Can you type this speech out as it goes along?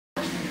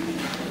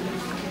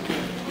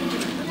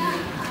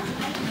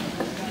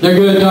They're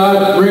good,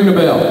 Todd. Ring the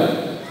bell.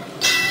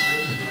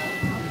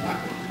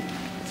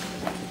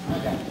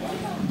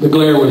 The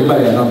glare was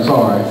bad. I'm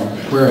sorry.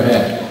 Wear a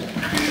hat.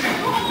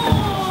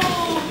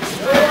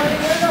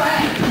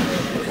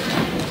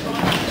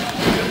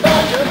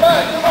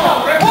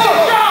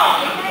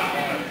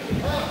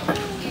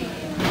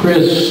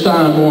 Chris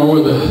Steinborn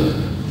with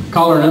the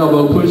collar and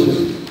elbow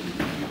pushes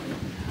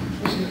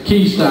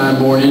Keith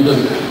Steinborn into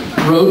the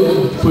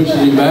rope, pushes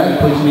him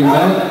back.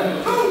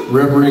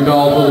 Referee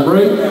calls for the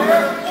break.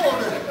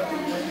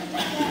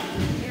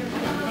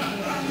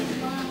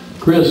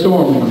 Chris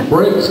Storm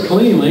breaks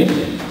cleanly.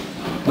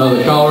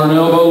 Another collar and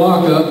elbow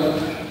lockup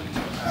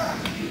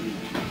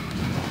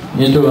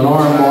into an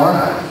arm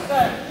bar.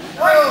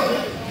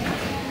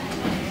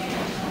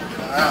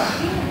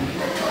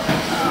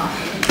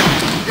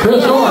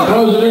 Chris Storm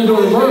throws it into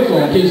a reversal,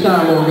 and Keith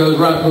Steinborn goes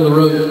right for the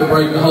rope to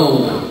break the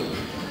hold.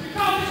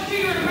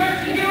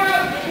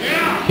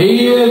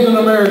 He is an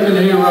American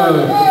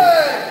hero.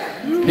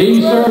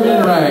 He served in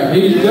Iraq.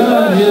 He's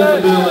done his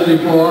ability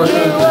for our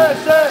country.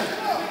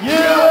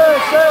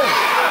 USA!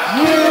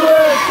 USA!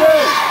 USA!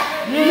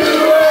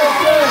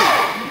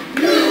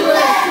 USA!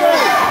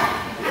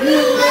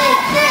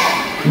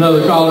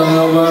 Another collar and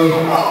elbow.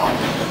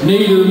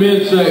 Knee to the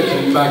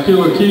midsection by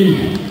Killer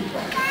Keith.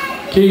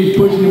 Keith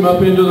pushing him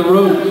up into the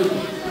rope.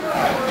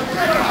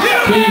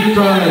 Keith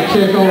trying to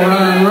check on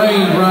Ryan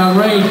Raines. Ryan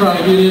Raines trying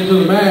to get into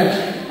the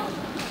match.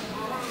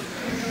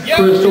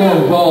 Chris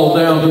Storm falls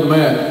down to the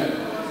mat.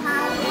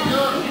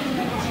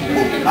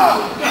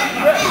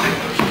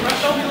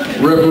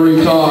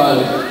 Referee Todd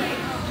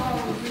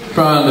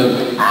trying to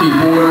keep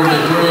order in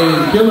the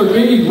ring. Killer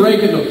Keith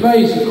raking the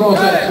face across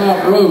that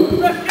top rope.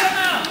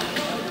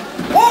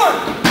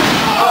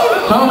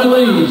 Tommy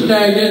Lee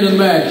tagged into the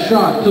match,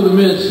 shot to the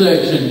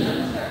midsection.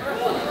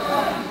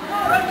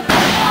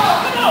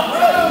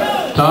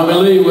 Tommy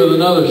Lee with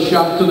another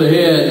shot to the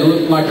head. It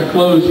looked like a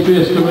closed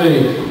fist to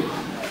me.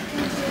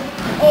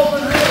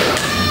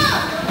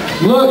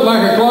 Looked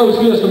like a closed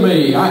fist to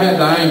me. I had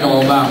the angle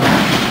on that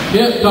one.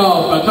 Hip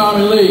toss by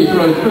Tommy Lee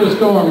throws Chris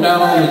Storm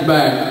down on his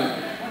back.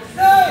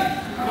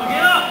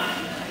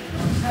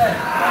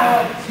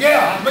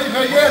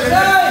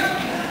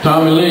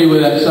 Tommy Lee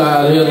with that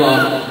side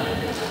headlock.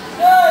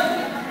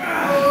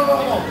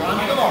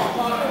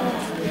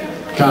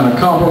 Kind of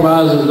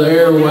compromises the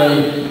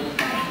airway.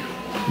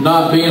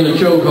 Not being a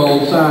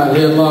chokehold, side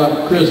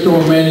headlock. Chris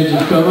Storm manages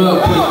to come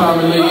up, puts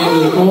Tommy Lee into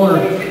the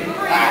corner.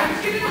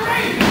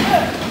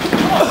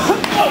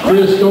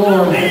 Chris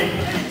Storm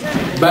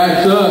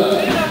backs up,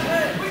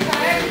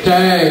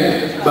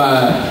 tagged by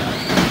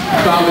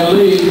Tommy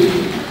Lee,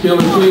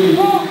 Killer Keith.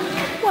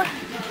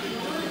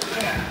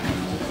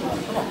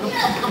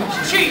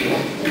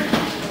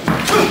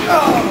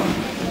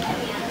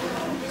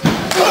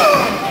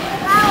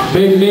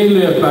 Big knee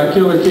lift by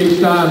Killer Keith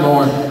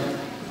Steinborn.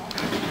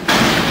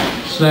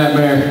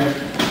 Snapmare.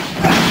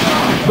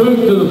 Boot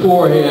to the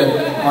forehead,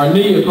 or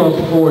knee across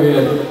the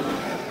forehead.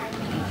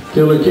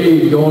 Killer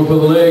Keith going for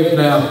the legs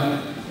now.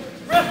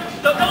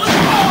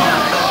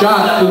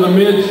 Shot to the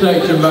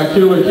midsection by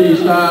Killer Keith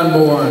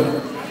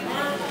Steinborn.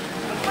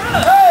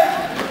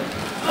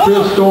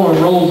 Chris Storm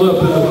rolls up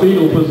in the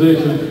fetal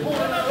position.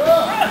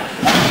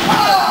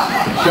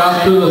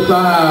 Shot to the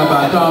thigh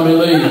by Tommy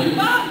Lee.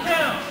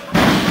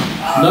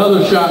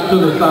 Another shot to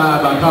the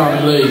thigh by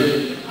Tommy Lee.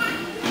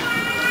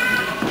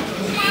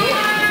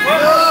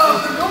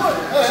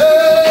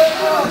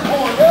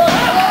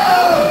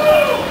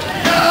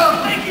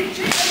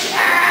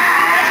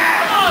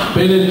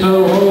 Spinning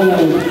toe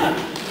hold.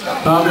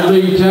 Tommy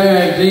Lee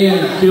tags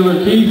in Killer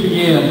Keith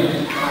again.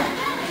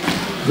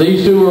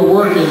 These two are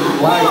working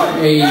like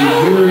a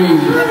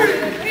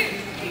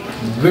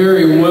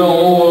very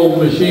well-oiled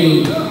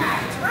machine.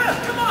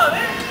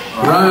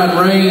 Ryan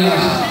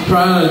Raines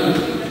trying to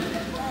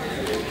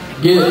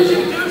get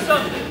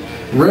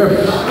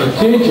ref's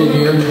attention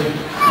here.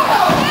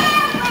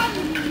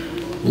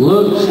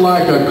 Looks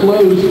like a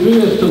closed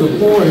fist to the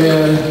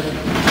forehead.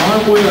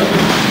 Arm whip.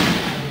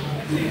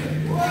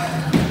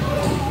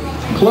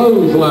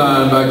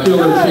 Clothesline by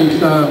Killer Keith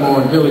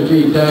Steinborn. Killer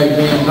Keith tags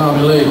in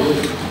Tommy Lee.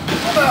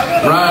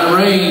 Ryan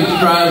Raines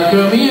tries to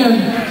come in.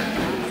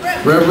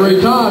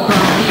 Referee Todd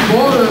trying to keep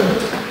order.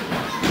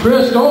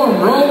 Chris Storm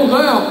rolls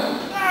out.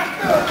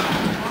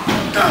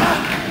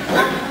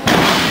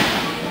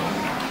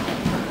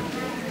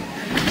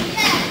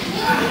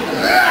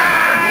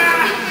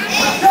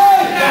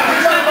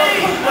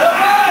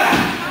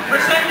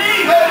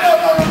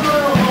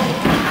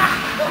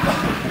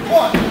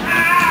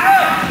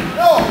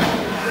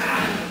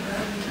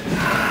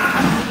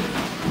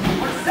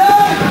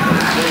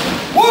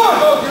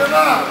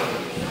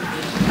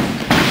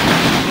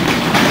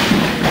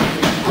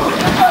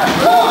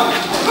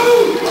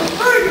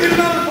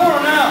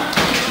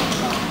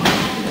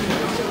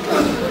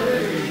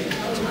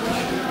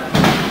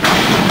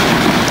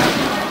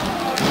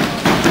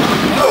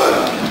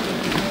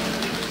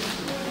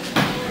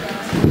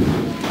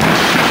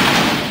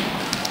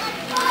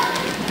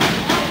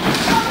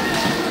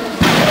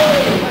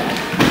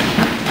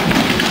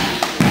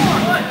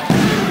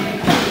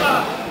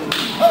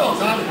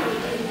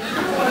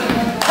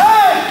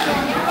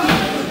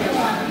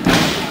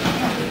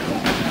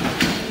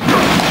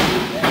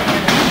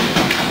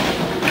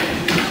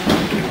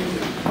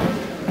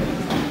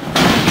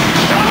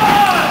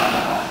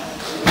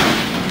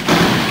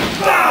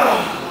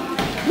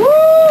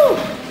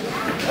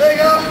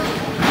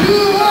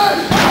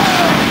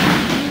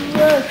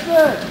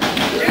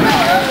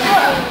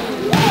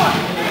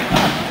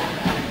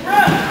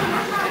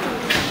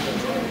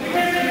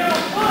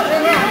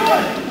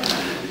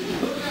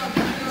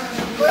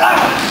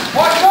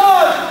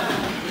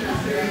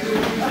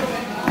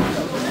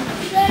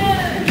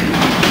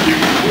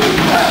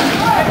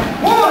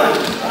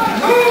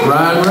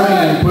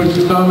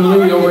 Tommy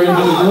Lee over into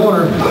the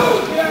corner.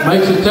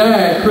 Makes a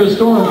tag. Chris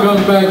Storm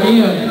comes back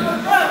in.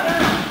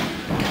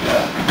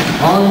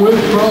 Arm whip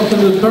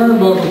crossing the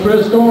turnbuckle.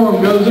 Chris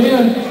Storm goes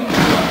in.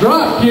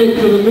 Drop kick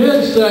to the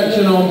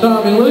midsection on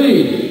Tommy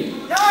Lee.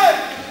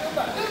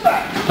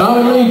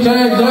 Tommy Lee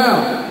tags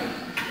out.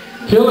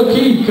 Killer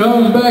Keith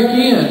comes back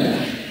in.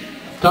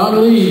 Tommy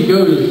Lee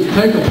goes to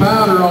take a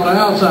powder on the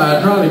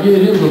outside, trying to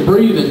get him some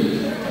breathing.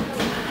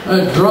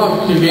 That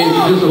drop kick gave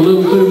him just a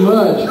little too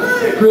much.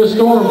 Chris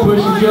Storm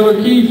pushing Killer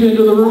Keith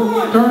into the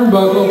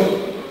turnbuckle.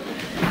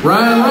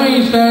 Ryan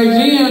Reigns tags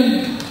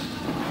in.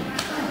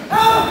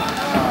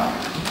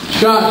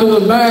 Shot to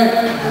the back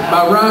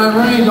by Ryan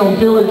Reigns on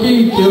Killer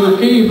Keith. Killer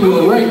Keith with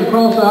a rake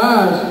across the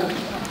eyes.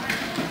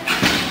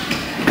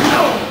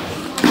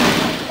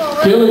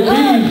 Killer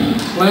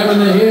Keith slamming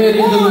the head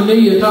into the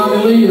knee of Tommy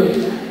Lee of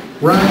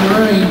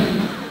Ryan Reigns.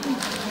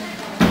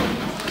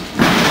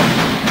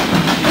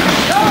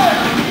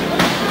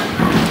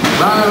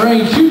 Ryan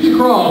Reigns shoots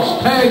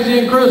across, tags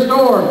in Chris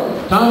Storm.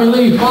 Tommy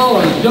Lee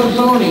follows, jumps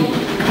on him.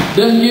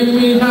 Doesn't give him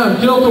any time.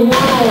 Tilt the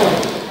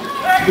world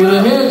with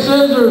a head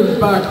scissors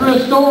by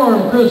Chris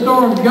Storm. Chris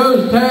Storm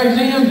goes, tags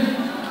in,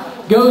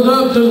 goes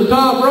up to the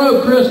top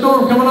rope. Chris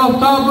Storm coming off the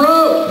top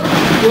rope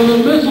with a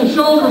missile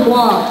shoulder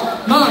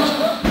block. Knocks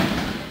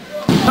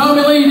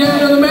Tommy Lee down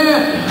to the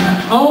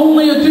mat.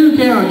 Only a 2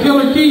 count.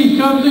 Killer Keith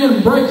comes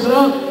in, breaks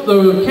up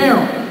the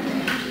count.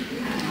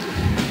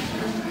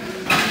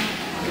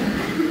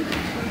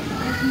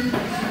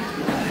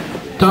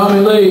 Tommy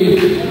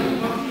Lee,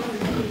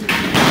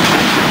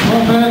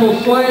 pump handle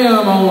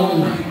slam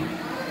on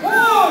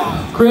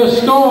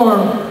Chris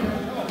Storm.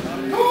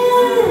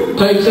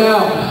 Takes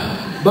out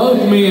both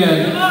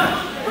men.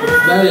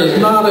 That is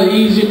not an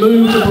easy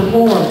move to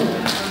perform.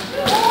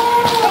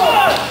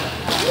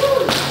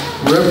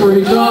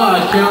 Referee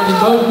Todd counting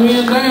both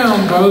men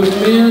down. Both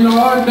men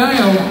are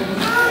down.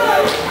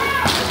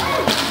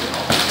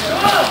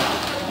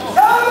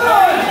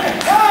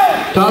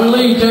 Tommy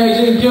Lee tags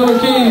in Killer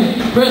Keith.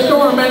 Chris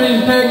Storm managed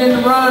to tag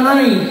in Ryan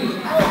Reigns.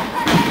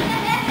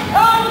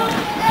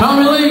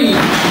 Tommy Lee,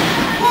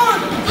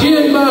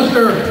 chin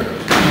buster.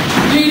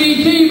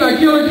 DDT by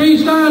Killer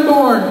Keith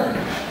Steinborn.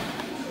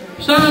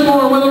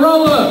 Steinborn with a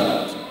roll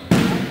up.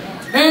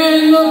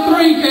 And the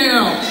 3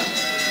 count.